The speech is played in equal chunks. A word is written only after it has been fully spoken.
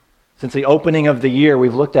Since the opening of the year,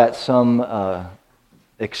 we've looked at some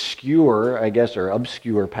obscure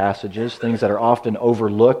passages, things that are often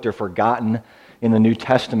overlooked or forgotten in the New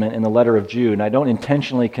Testament in the letter of Jude. And I don't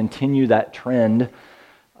intentionally continue that trend,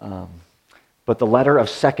 but the letter of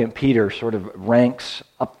 2 Peter sort of ranks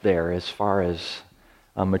up there as far as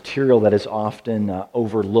material that is often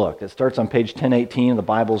overlooked. It starts on page 1018 of the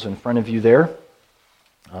Bible's in front of you there.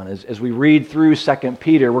 As we read through 2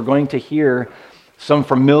 Peter, we're going to hear some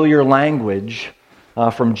familiar language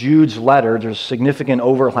from Jude's letter. There's significant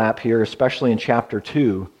overlap here, especially in chapter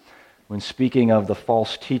 2, when speaking of the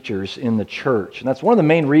false teachers in the church. And that's one of the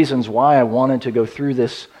main reasons why I wanted to go through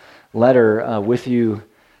this letter with you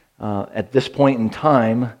at this point in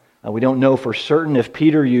time. We don't know for certain if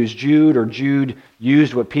Peter used Jude or Jude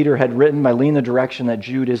used what Peter had written. I lean the direction that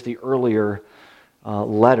Jude is the earlier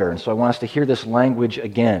letter. And so I want us to hear this language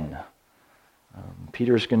again.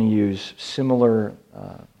 Peter's going to use similar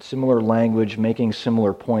language, making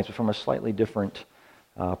similar points, but from a slightly different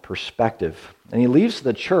perspective. And he leaves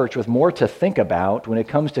the church with more to think about when it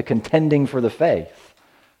comes to contending for the faith,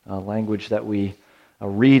 language that we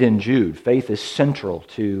read in Jude. Faith is central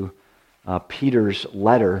to Peter's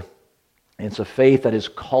letter. It's a faith that is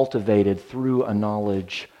cultivated through a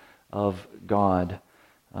knowledge of God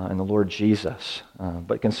and the Lord Jesus.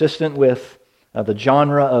 But consistent with the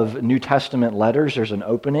genre of New Testament letters, there's an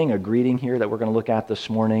opening, a greeting here that we're going to look at this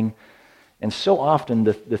morning. And so often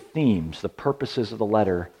the themes, the purposes of the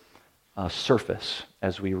letter surface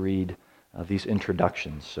as we read these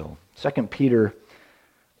introductions. So 2 Peter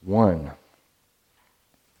 1.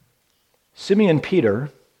 Simeon Peter,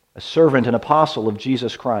 a servant and apostle of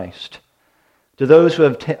Jesus Christ, to those who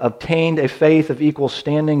have obtained a faith of equal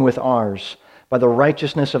standing with ours by the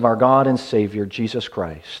righteousness of our God and Savior, Jesus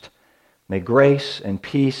Christ, may grace and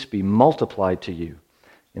peace be multiplied to you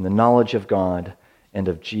in the knowledge of God and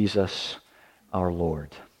of Jesus our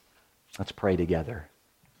Lord. Let's pray together.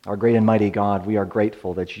 Our great and mighty God, we are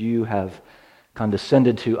grateful that you have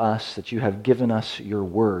condescended to us, that you have given us your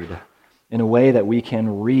word in a way that we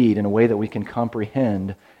can read, in a way that we can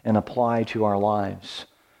comprehend and apply to our lives.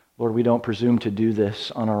 Lord, we don't presume to do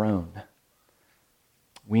this on our own.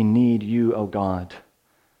 We need you, O God,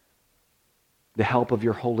 the help of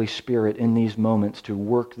your Holy Spirit in these moments to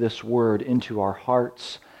work this word into our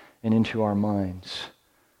hearts and into our minds.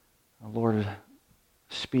 Lord,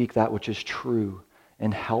 speak that which is true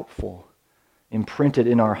and helpful. Imprint it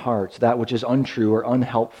in our hearts. That which is untrue or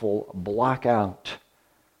unhelpful, block out,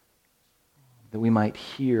 that we might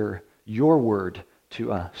hear your word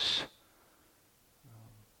to us.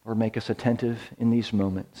 Or make us attentive in these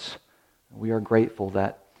moments. We are grateful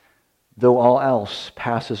that though all else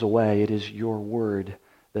passes away, it is your word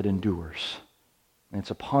that endures. And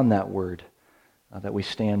it's upon that word that we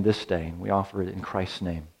stand this day, and we offer it in Christ's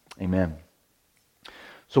name. Amen.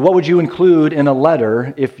 So what would you include in a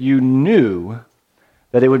letter if you knew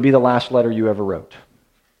that it would be the last letter you ever wrote?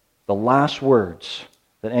 The last words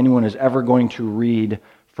that anyone is ever going to read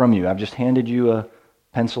from you. I've just handed you a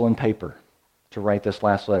pencil and paper to write this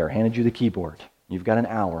last letter. Handed you the keyboard. You've got an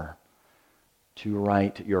hour to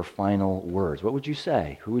write your final words. What would you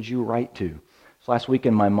say? Who would you write to? So last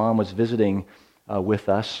weekend, my mom was visiting with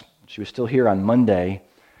us. She was still here on Monday.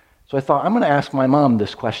 So I thought, I'm going to ask my mom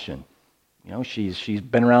this question. You know, she's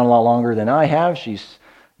been around a lot longer than I have. She's,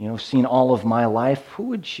 seen all of my life. Who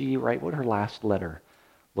would she write? What would her last letter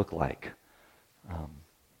look like?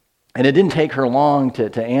 And it didn't take her long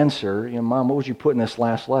to answer. Mom, what would you put in this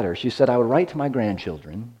last letter? She said, I would write to my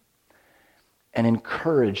grandchildren and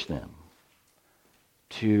encourage them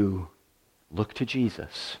to look to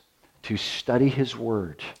Jesus, to study his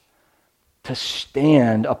word, to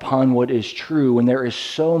stand upon what is true when there is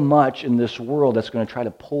so much in this world that's going to try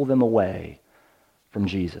to pull them away from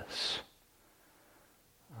Jesus.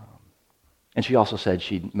 And she also said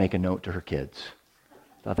she'd make a note to her kids.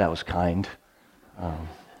 Thought that was kind.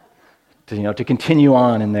 To continue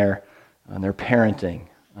on in their parenting.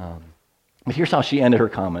 But here's how she ended her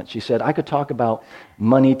comment. She said, I could talk about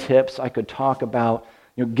money tips. I could talk about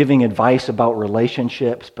giving advice about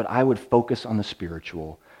relationships, but I would focus on the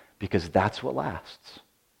spiritual because that's what lasts.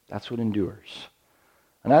 That's what endures.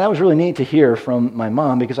 And that was really neat to hear from my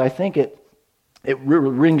mom because I think it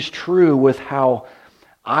rings true with how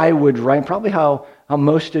I would write, probably how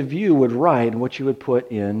most of you would write and what you would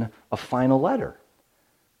put in a final letter.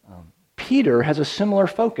 Peter has a similar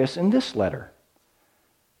focus in this letter,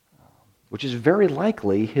 which is very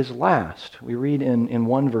likely his last. We read in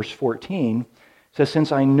 1 verse 14, it says,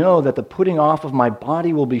 since I know that the putting off of my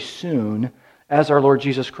body will be soon, as our Lord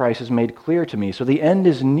Jesus Christ has made clear to me. So the end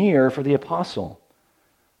is near for the apostle.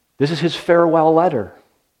 This is his farewell letter.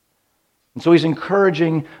 And so he's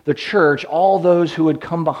encouraging the church, all those who would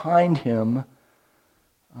come behind him,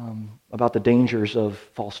 about the dangers of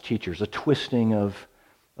false teachers, a twisting of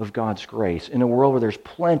God's grace. In a world where there's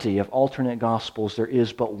plenty of alternate gospels, there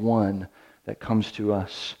is but one that comes to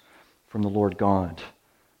us from the Lord God,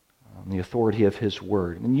 the authority of his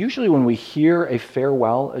word. And usually when we hear a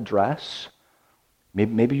farewell address,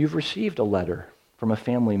 maybe you've received a letter from a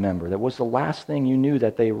family member that was the last thing you knew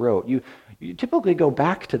that they wrote. You typically go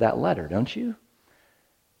back to that letter, don't you?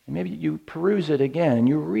 And maybe you peruse it again and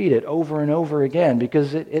you read it over and over again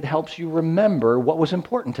because it helps you remember what was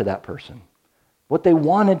important to that person, what they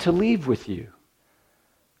wanted to leave with you.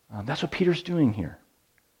 That's what Peter's doing here.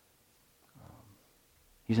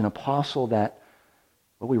 He's an apostle that,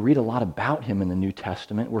 well, we read a lot about him in the New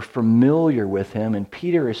Testament. We're familiar with him, and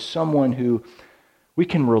Peter is someone who we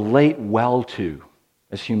can relate well to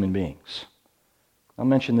as human beings. I'll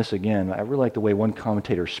mention this again. I really like the way one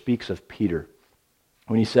commentator speaks of Peter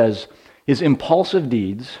when he says, his impulsive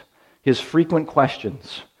deeds, his frequent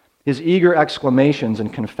questions, his eager exclamations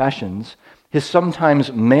and confessions, his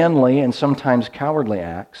sometimes manly and sometimes cowardly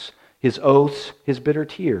acts, his oaths, his bitter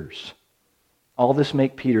tears. All this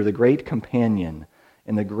make Peter the great companion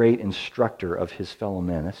and the great instructor of his fellow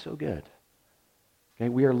men. That's so good. Okay,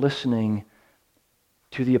 we are listening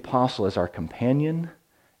to the apostle as our companion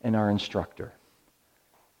and our instructor,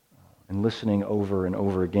 and listening over and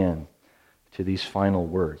over again to these final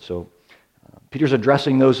words. So Peter's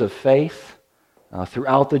addressing those of faith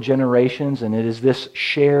throughout the generations, and it is this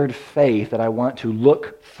shared faith that I want to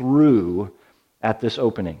look through at this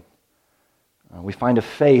opening. We find a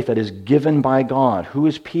faith that is given by God. Who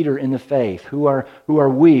is Peter in the faith? Who are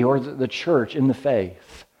we, or the church, in the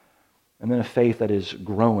faith? And then a faith that is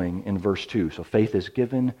growing in verse 2. So faith is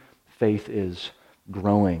given, faith is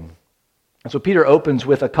growing. And so Peter opens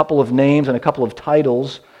with a couple of names and a couple of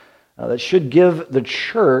titles that should give the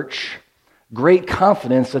church great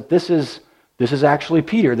confidence that this is actually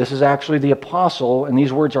Peter, this is actually the apostle, and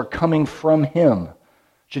these words are coming from him. It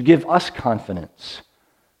should give us confidence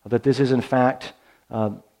that this is in fact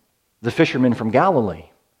the fisherman from Galilee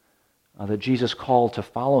that Jesus called to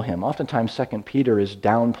follow him. Oftentimes 2 Peter is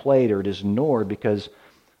downplayed or it is ignored because,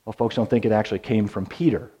 well, folks don't think it actually came from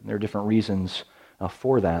Peter. There are different reasons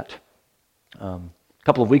for that. A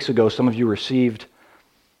couple of weeks ago, some of you received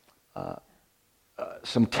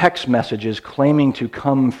some text messages claiming to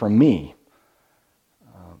come from me.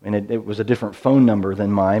 And it was a different phone number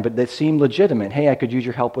than mine, but they seemed legitimate. Hey, I could use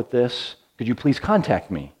your help with this. Could you please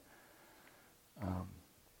contact me?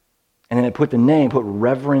 And then it put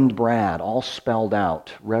Reverend Brad, all spelled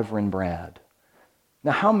out, Reverend Brad.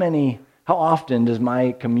 Now, how often does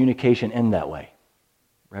my communication end that way?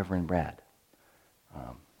 Reverend Brad.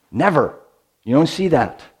 Never. You don't see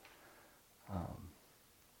that.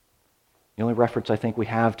 The only reference I think we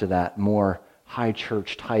have to that more high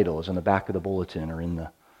church title is in the back of the bulletin or on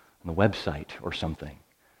the website or something.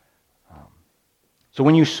 So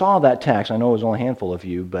when you saw that text, I know it was only a handful of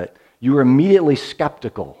you, but you were immediately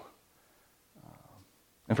skeptical.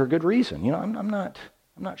 And for good reason. I'm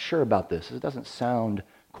not sure about this. It doesn't sound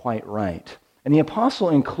quite right. And the apostle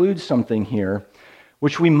includes something here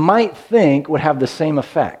which we might think would have the same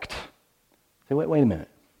effect. Say, wait a minute.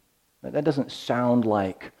 That doesn't sound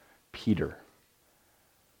like Peter.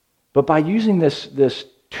 But by using this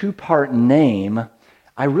two-part name,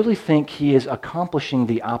 I really think he is accomplishing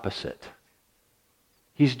the opposite.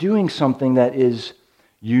 He's doing something that is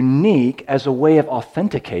unique as a way of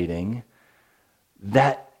authenticating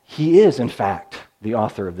that he is, in fact, the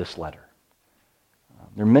author of this letter.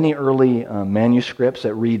 There are many early manuscripts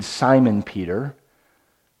that read Simon Peter,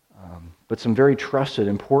 but some very trusted,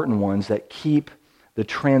 important ones that keep the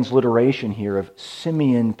transliteration here of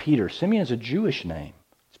Simeon Peter. Simeon is a Jewish name.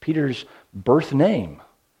 It's Peter's birth name.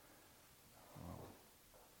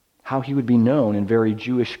 How he would be known in very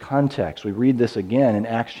Jewish context. We read this again in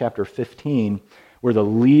Acts chapter 15, where the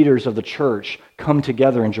leaders of the church come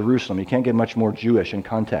together in Jerusalem. You can't get much more Jewish in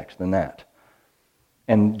context than that.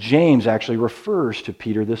 And James actually refers to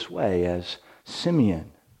Peter this way as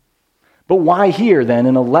Simeon. But why here then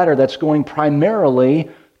in a letter that's going primarily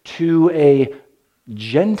to a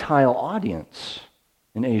Gentile audience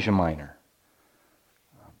in Asia Minor?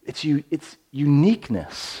 It's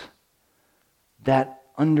uniqueness that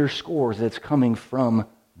underscores that it's coming from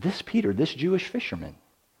this Peter, this Jewish fisherman.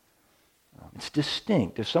 It's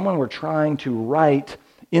distinct. If someone were trying to write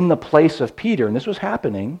in the place of Peter, and this was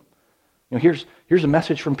happening, here's a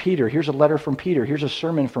message from Peter, here's a letter from Peter, here's a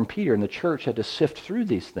sermon from Peter, and the church had to sift through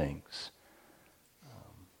these things.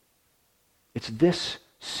 It's this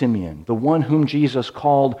Simeon, the one whom Jesus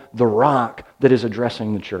called the rock, that is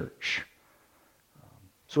addressing the church.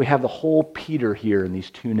 So we have the whole Peter here in these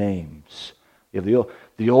two names. You have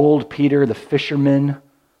the old Peter, the fisherman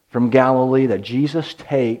from Galilee that Jesus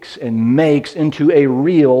takes and makes into a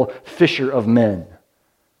real fisher of men.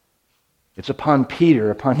 It's upon Peter,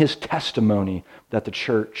 upon his testimony, that the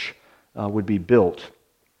church would be built.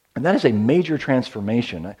 And that is a major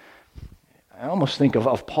transformation. I almost think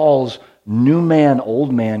of Paul's new man,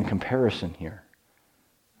 old man comparison here.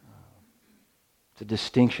 It's a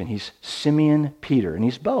distinction. He's Simeon Peter, and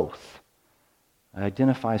he's both. He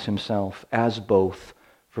identifies himself as both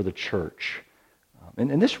for the church.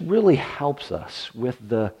 And this really helps us with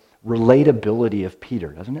the relatability of Peter,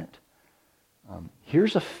 doesn't it?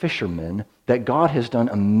 Here's a fisherman that God has done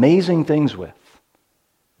amazing things with.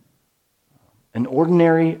 An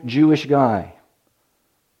ordinary Jewish guy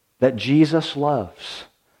that Jesus loves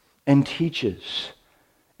and teaches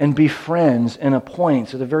and befriends and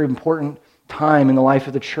appoints at a very important time in the life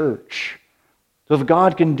of the church. So if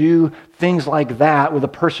God can do things like that with a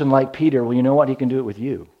person like Peter, well, you know what? He can do it with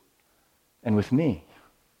you and with me.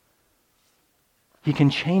 He can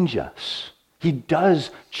change us. He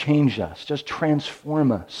does change us, does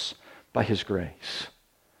transform us by his grace.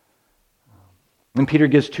 And Peter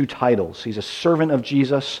gives two titles. He's a servant of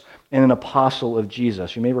Jesus and an apostle of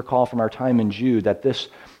Jesus. You may recall from our time in Jude that this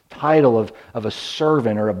title of a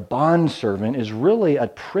servant or a bondservant is really a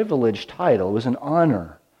privileged title. It was an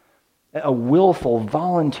honor, a willful,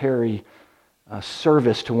 voluntary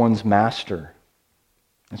service to one's master.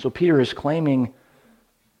 And so Peter is claiming,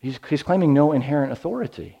 he's claiming no inherent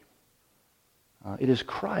authority. It is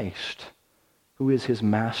Christ who is his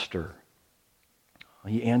master.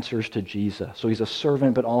 He answers to Jesus. So he's a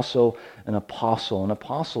servant, but also an apostle. An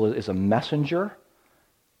apostle is a messenger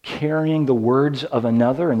carrying the words of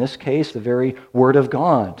another, in this case, the very word of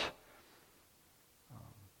God.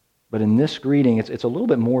 But in this greeting, it's a little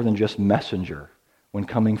bit more than just messenger when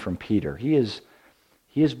coming from Peter. He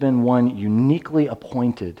has been one uniquely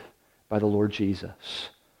appointed by the Lord Jesus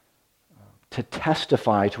to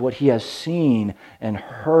testify to what he has seen and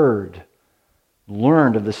heard,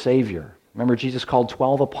 learned of the Savior. Remember, Jesus called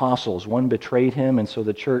 12 apostles. One betrayed him, and so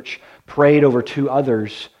the church prayed over two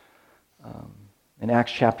others. In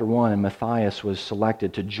Acts chapter 1, and Matthias was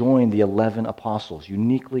selected to join the 11 apostles,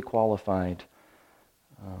 uniquely qualified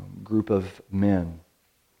group of men.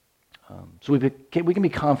 So we can be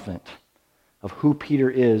confident of who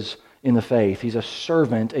Peter is in the faith. He's a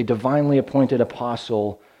servant, a divinely appointed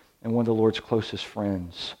apostle, and one of the Lord's closest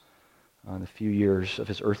friends in the few years of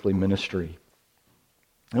his earthly ministry.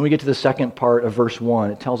 And we get to the second part of verse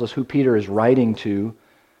 1. It tells us who Peter is writing to,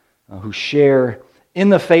 who share in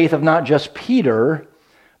the faith of not just Peter,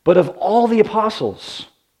 but of all the apostles.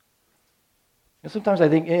 And sometimes I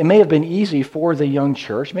think it may have been easy for the young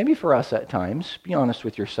church, maybe for us at times, be honest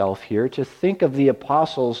with yourself here, to think of the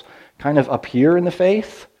apostles kind of up here in the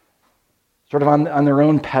faith, sort of on their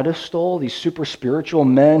own pedestal, these super spiritual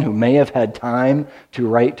men who may have had time to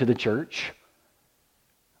write to the church.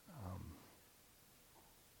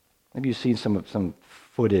 Maybe you've seen some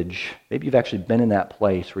footage. Maybe you've actually been in that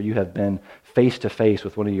place where you have been face-to-face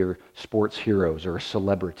with one of your sports heroes or a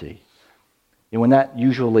celebrity. And when that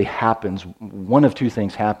usually happens, one of two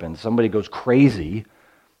things happens. Somebody goes crazy,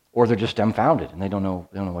 or they're just dumbfounded, and they don't know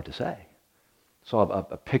what to say. I saw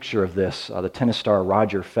a picture of this. The tennis star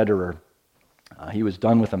Roger Federer, he was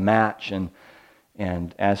done with a match,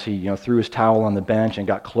 and as he threw his towel on the bench and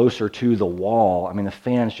got closer to the wall, I mean, the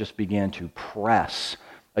fans just began to press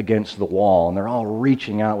against the wall, and they're all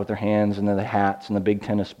reaching out with their hands and the hats and the big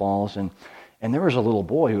tennis balls, and there was a little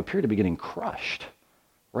boy who appeared to be getting crushed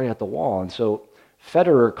right at the wall. And so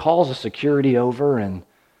Federer calls the security over and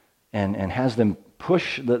has them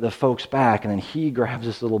push the folks back, and then he grabs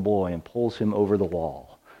this little boy and pulls him over the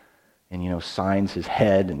wall and signs his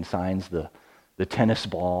head and signs the tennis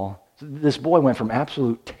ball. So this boy went from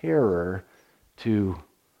absolute terror to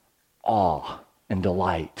awe and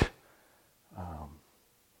delight.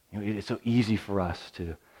 It's so easy for us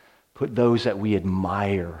to put those that we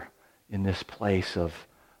admire in this place of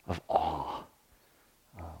awe.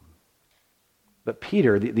 But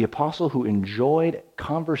Peter, the apostle who enjoyed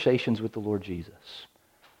conversations with the Lord Jesus,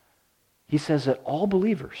 he says that all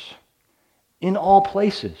believers, in all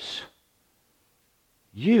places,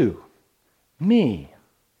 you, me,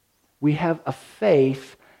 we have a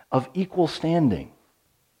faith of equal standing.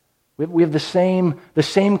 We have the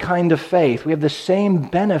same kind of faith. We have the same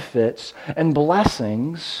benefits and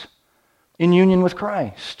blessings in union with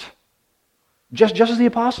Christ, just as the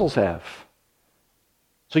apostles have.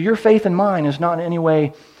 So your faith and mine is not in any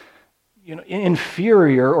way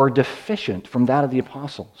inferior or deficient from that of the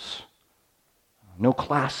apostles. No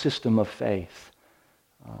class system of faith.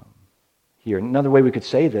 here. Another way we could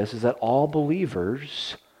say this is that all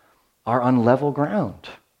believers are on level ground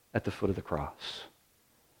at the foot of the cross.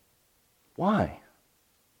 Why?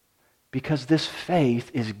 Because this faith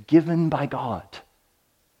is given by God.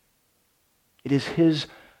 It is His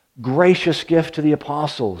gracious gift to the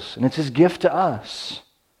apostles, and it's His gift to us.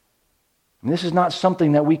 And this is not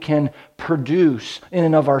something that we can produce in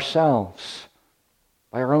and of ourselves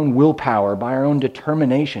by our own willpower, by our own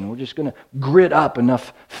determination. We're just going to grit up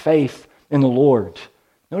enough faith in the Lord.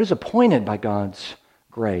 No, it is appointed by God's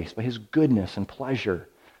grace, by His goodness and pleasure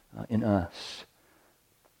in us.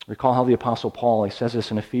 Recall how the Apostle Paul, he says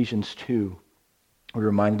this in Ephesians 2. We're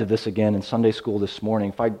reminded of this again in Sunday school this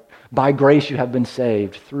morning. By grace you have been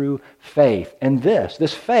saved through faith. And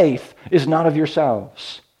this faith is not of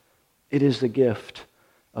yourselves. It is the gift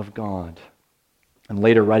of God. And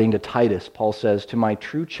later, writing to Titus, Paul says, to my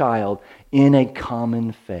true child in a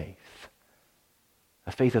common faith.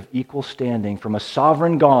 A faith of equal standing from a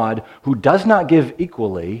sovereign God who does not give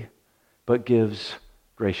equally, but gives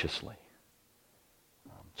graciously.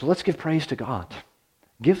 So let's give praise to God.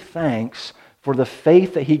 Give thanks for the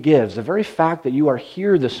faith that He gives. The very fact that you are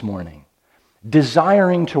here this morning,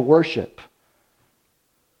 desiring to worship,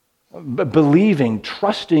 believing,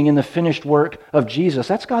 trusting in the finished work of Jesus,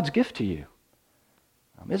 that's God's gift to you.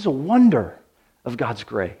 It's a wonder of God's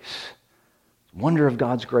grace. It's a wonder of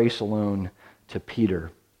God's grace alone to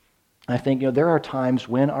Peter. I think there are times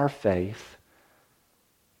when our faith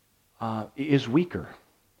is weaker.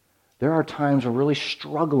 There are times when we're really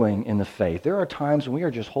struggling in the faith. There are times when we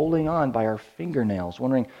are just holding on by our fingernails,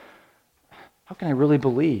 wondering, how can I really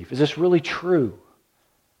believe? Is this really true?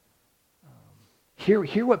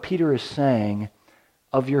 Hear what Peter is saying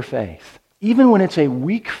of your faith, even when it's a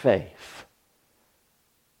weak faith.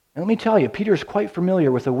 And let me tell you, Peter is quite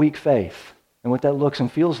familiar with a weak faith and what that looks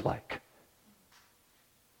and feels like.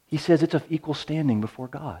 He says it's of equal standing before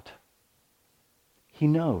God. He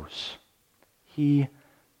knows. He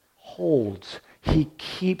holds. He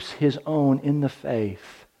keeps his own in the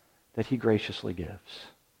faith that He graciously gives.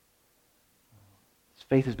 His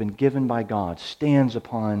faith has been given by God, stands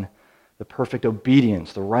upon the perfect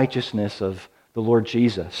obedience, the righteousness of the Lord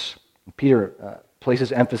Jesus. And Peter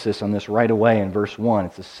places emphasis on this right away in verse 1.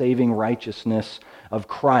 It's the saving righteousness of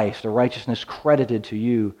Christ, a righteousness credited to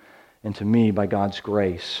you and to me by God's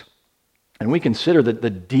grace. And we consider that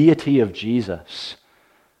the deity of Jesus,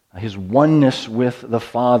 His oneness with the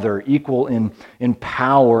Father, equal in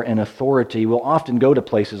power and authority, will often go to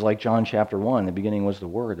places like John chapter 1. In the beginning was the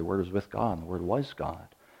Word was with God, and the Word was God.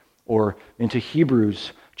 Or into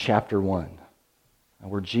Hebrews chapter 1,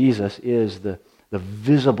 where Jesus is the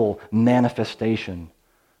visible manifestation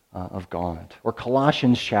of God. Or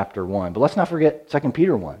Colossians chapter 1. But let's not forget 2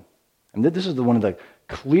 Peter 1. And this is one of the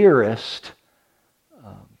clearest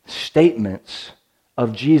statements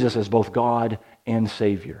of Jesus as both God and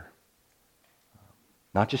Savior.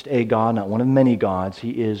 Not just a God, not one of many gods.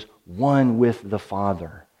 He is one with the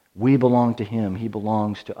Father. We belong to Him. He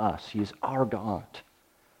belongs to us. He is our God.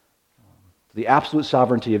 The absolute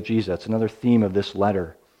sovereignty of Jesus. That's another theme of this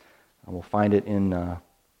letter. We'll find it in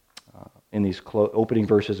these opening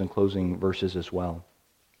verses and closing verses as well.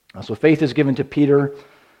 So faith is given to Peter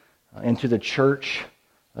and to the church.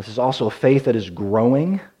 This is also a faith that is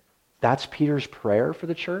growing. That's Peter's prayer for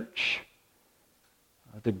the church.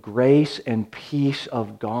 The grace and peace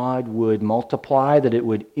of God would multiply, that it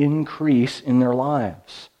would increase in their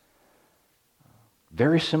lives.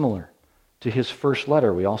 Very similar to his first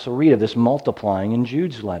letter. We also read of this multiplying in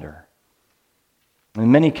Jude's letter.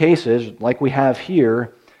 In many cases, like we have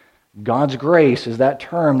here, God's grace is that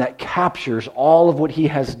term that captures all of what He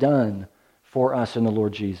has done for us in the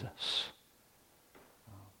Lord Jesus.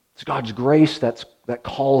 It's God's grace that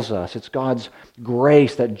calls us. It's God's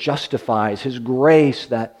grace that justifies. His grace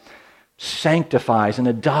that sanctifies and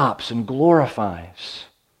adopts and glorifies.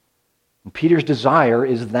 And Peter's desire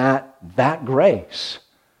is that grace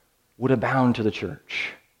would abound to the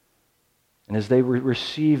church. And as they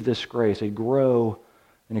receive this grace, they grow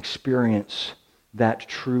and experience that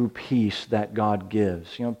true peace that God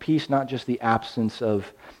gives. Peace, not just the absence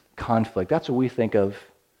of conflict. That's what we think of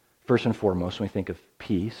first and foremost when we think of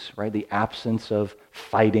peace, right? The absence of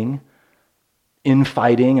fighting,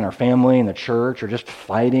 infighting in our family, in the church, or just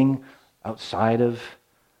fighting outside of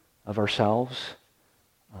ourselves.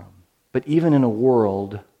 But even in a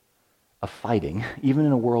world of fighting, even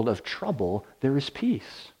in a world of trouble, there is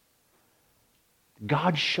peace.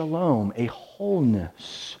 God's shalom, a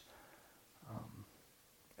wholeness,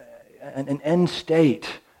 an end state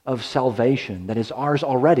of salvation that is ours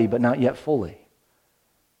already, but not yet fully.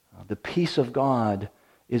 The peace of God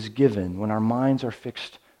is given, when our minds are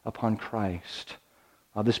fixed upon Christ.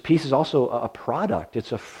 This peace is also a product.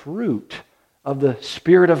 It's a fruit of the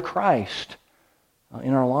Spirit of Christ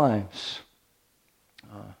in our lives.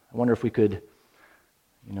 I wonder if we could,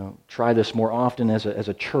 try this more often as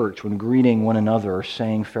a church when greeting one another or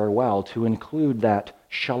saying farewell, to include that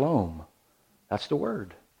shalom. That's the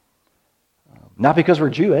word. Not because we're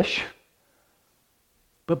Jewish,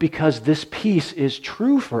 but because this peace is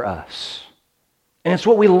true for us. And it's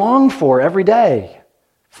what we long for every day.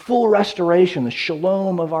 Full restoration, the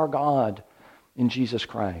shalom of our God in Jesus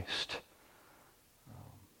Christ.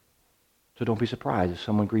 So don't be surprised if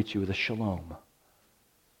someone greets you with a shalom.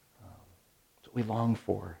 That's what we long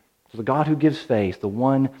for. So the God who gives faith,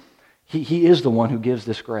 He is the one who gives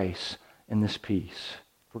this grace and this peace.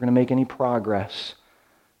 If we're going to make any progress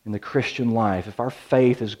in the Christian life, if our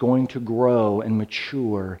faith is going to grow and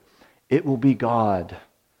mature, it will be God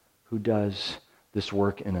who does this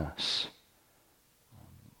work in us.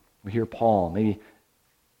 We hear Paul, maybe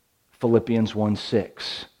Philippians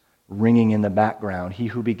 1:6, ringing in the background. He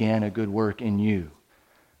who began a good work in you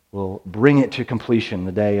will bring it to completion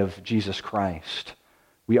the day of Jesus Christ.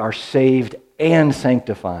 We are saved and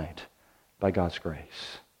sanctified by God's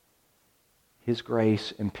grace. His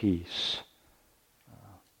grace and peace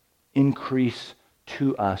increase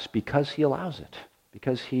to us because He allows it,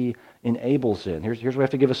 because He enables it. Here's where we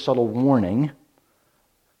have to give a subtle warning.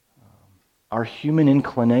 Our human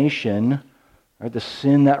inclination, the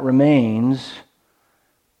sin that remains,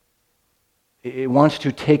 it wants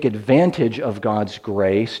to take advantage of God's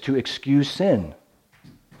grace to excuse sin.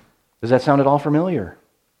 Does that sound at all familiar?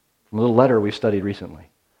 From a little letter we studied recently.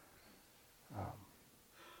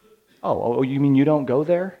 Oh, you mean you don't go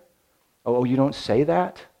there? Oh, you don't say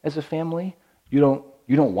that as a family? You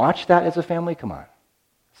don't watch that as a family? Come on.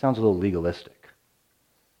 Sounds a little legalistic.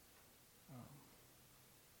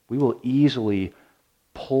 We will easily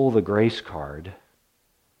pull the grace card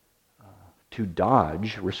to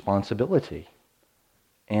dodge responsibility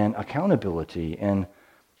and accountability and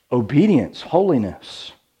obedience,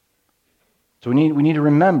 holiness. So we need to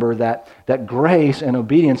remember that grace and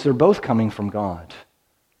obedience, they're both coming from God.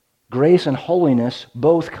 Grace and holiness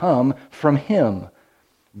both come from Him.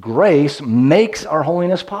 Grace makes our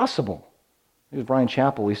holiness possible. Here's Brian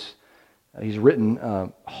Chappell. He's written,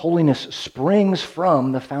 holiness springs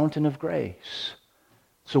from the fountain of grace.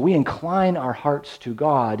 So we incline our hearts to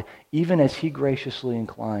God even as He graciously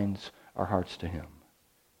inclines our hearts to Him.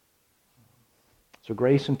 So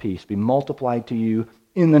grace and peace be multiplied to you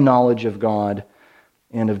in the knowledge of God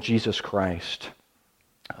and of Jesus Christ.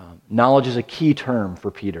 Knowledge is a key term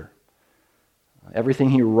for Peter. Everything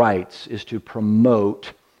he writes is to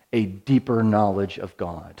promote a deeper knowledge of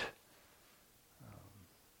God.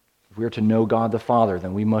 If we are to know God the Father,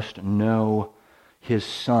 then we must know His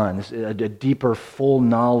Son. This is a deeper, full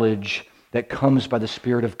knowledge that comes by the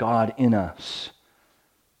Spirit of God in us.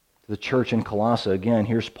 To the church in Colossae, again,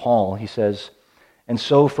 here's Paul. He says, "And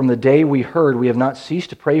so from the day we heard, we have not ceased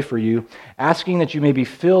to pray for you, asking that you may be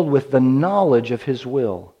filled with the knowledge of His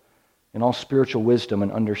will, in all spiritual wisdom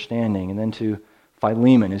and understanding." And then to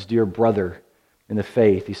Philemon, his dear brother in the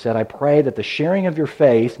faith, he said, "I pray that the sharing of your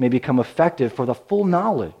faith may become effective for the full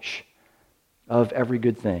knowledge of every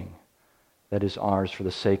good thing that is ours for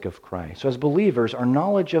the sake of Christ." So as believers, our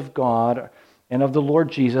knowledge of God and of the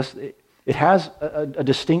Lord Jesus, it has a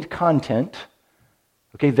distinct content.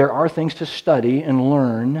 Okay, there are things to study and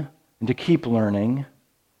learn and to keep learning.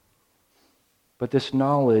 But this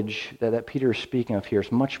knowledge that Peter is speaking of here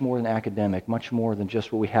is much more than academic, much more than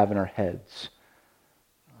just what we have in our heads.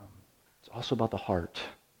 It's also about the heart.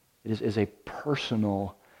 It is a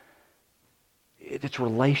personal, it's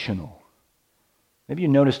relational. Maybe you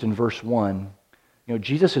noticed in verse 1,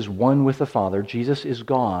 Jesus is one with the Father. Jesus is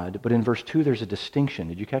God. But in verse 2, there's a distinction.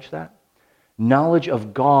 Did you catch that? Knowledge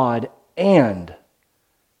of God and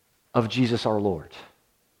of Jesus our Lord.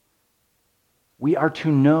 We are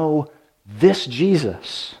to know this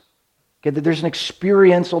Jesus. Okay, there's an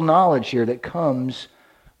experiential knowledge here that comes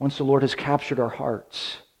once the Lord has captured our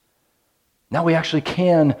hearts. Now we actually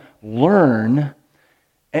can learn,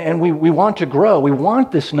 and we want to grow. We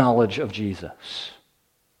want this knowledge of Jesus.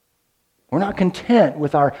 We're not content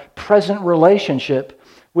with our present relationship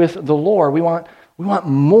with the Lord. We want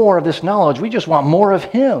more of this knowledge. We just want more of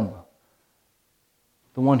Him,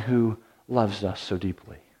 the one who loves us so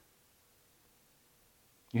deeply.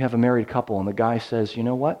 You have a married couple, and the guy says, "You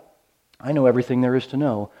know what? I know everything there is to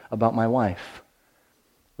know about my wife,"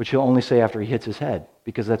 which he'll only say after he hits his head,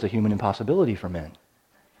 because that's a human impossibility for men.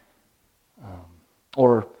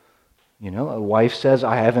 Or A wife says,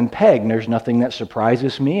 I haven't pegged, and there's nothing that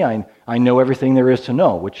surprises me. I know everything there is to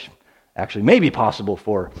know, which actually may be possible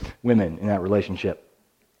for women in that relationship.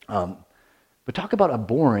 But talk about a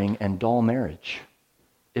boring and dull marriage,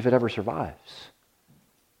 if it ever survives.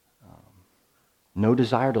 No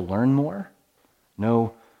desire to learn more,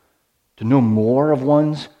 to know more of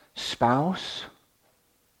one's spouse.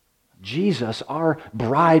 Jesus, our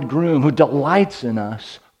bridegroom who delights in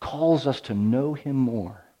us, calls us to know him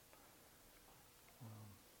more.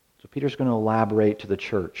 So Peter's going to elaborate to the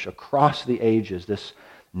church across the ages this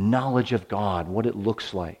knowledge of God, what it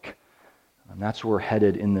looks like. And that's where we're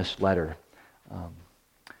headed in this letter.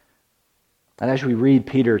 And as we read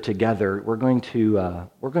Peter together, we're going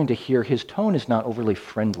to hear his tone is not overly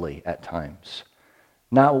friendly at times,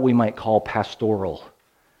 not what we might call pastoral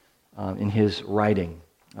in his writing.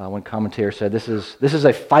 One commentator said this is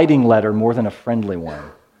a fighting letter more than a friendly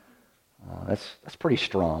one. That's pretty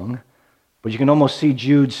strong, but you can almost see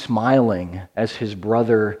Jude smiling as his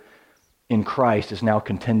brother in Christ is now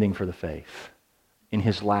contending for the faith in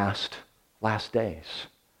his last days.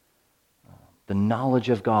 The knowledge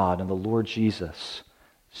of God and the Lord Jesus,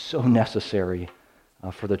 so necessary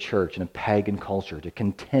for the church in a pagan culture to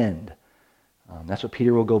contend. That's what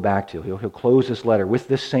Peter will go back to. He'll close this letter with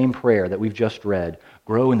this same prayer that we've just read.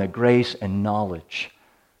 Grow in the grace and knowledge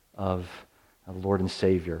of the Lord and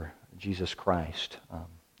Savior, Jesus Christ.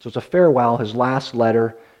 So it's a farewell. His last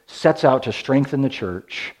letter sets out to strengthen the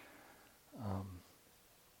church.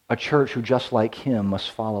 A church who, just like him,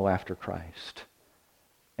 must follow after Christ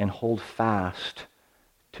and hold fast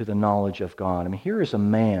to the knowledge of God. I mean, here is a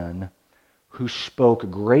man who spoke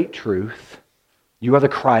great truth. You are the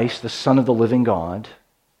Christ, the Son of the living God.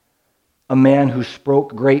 A man who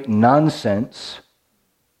spoke great nonsense.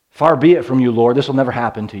 Far be it from you, Lord, this will never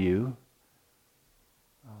happen to you.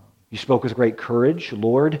 You spoke with great courage,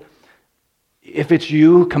 Lord. If it's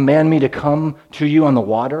you, command me to come to you on the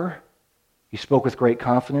water. He spoke with great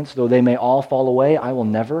confidence. Though they may all fall away, I will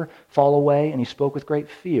never fall away. And he spoke with great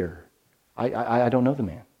fear. I don't know the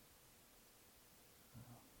man.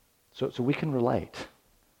 So we can relate.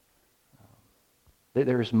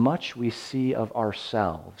 There is much we see of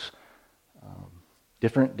ourselves,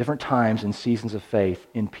 different times and seasons of faith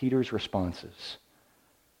in Peter's responses.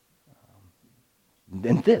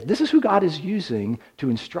 And this is who God is using to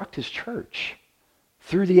instruct his church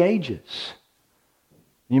through the ages.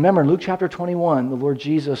 You remember in Luke chapter 21, the Lord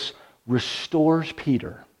Jesus restores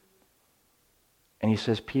Peter. And he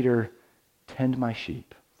says, Peter, tend my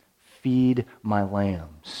sheep, feed my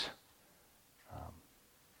lambs.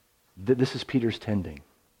 This is Peter's tending.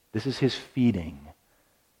 This is his feeding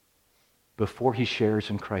before he shares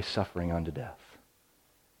in Christ's suffering unto death.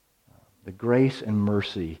 The grace and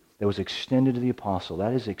mercy that was extended to the apostle,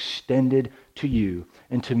 that is extended to you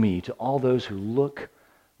and to me, to all those who look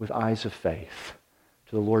with eyes of faith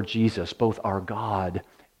to the Lord Jesus, both our God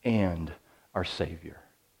and our Savior.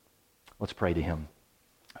 Let's pray to him.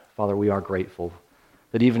 Father, we are grateful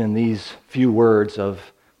that even in these few words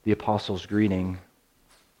of the apostles' greeting,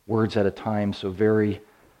 words at a time so very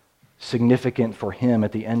significant for him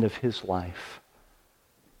at the end of his life,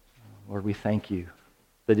 Lord, we thank you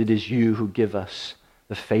that it is you who give us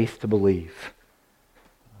the faith to believe,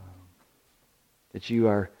 that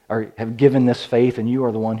you have given this faith and you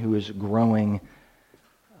are the one who is growing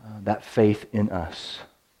that faith in us.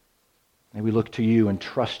 May we look to you and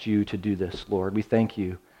trust you to do this, Lord. We thank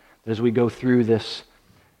you that as we go through this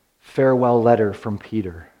farewell letter from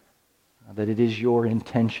Peter, that it is your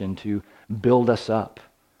intention to build us up,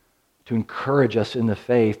 to encourage us in the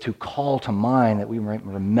faith, to call to mind that we might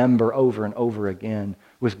remember over and over again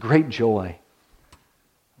with great joy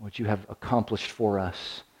what you have accomplished for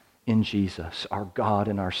us in Jesus, our God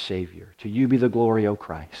and our Savior. To you be the glory, O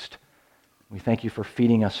Christ. We thank you for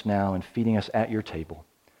feeding us now and feeding us at your table.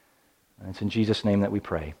 And it's in Jesus' name that we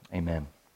pray. Amen.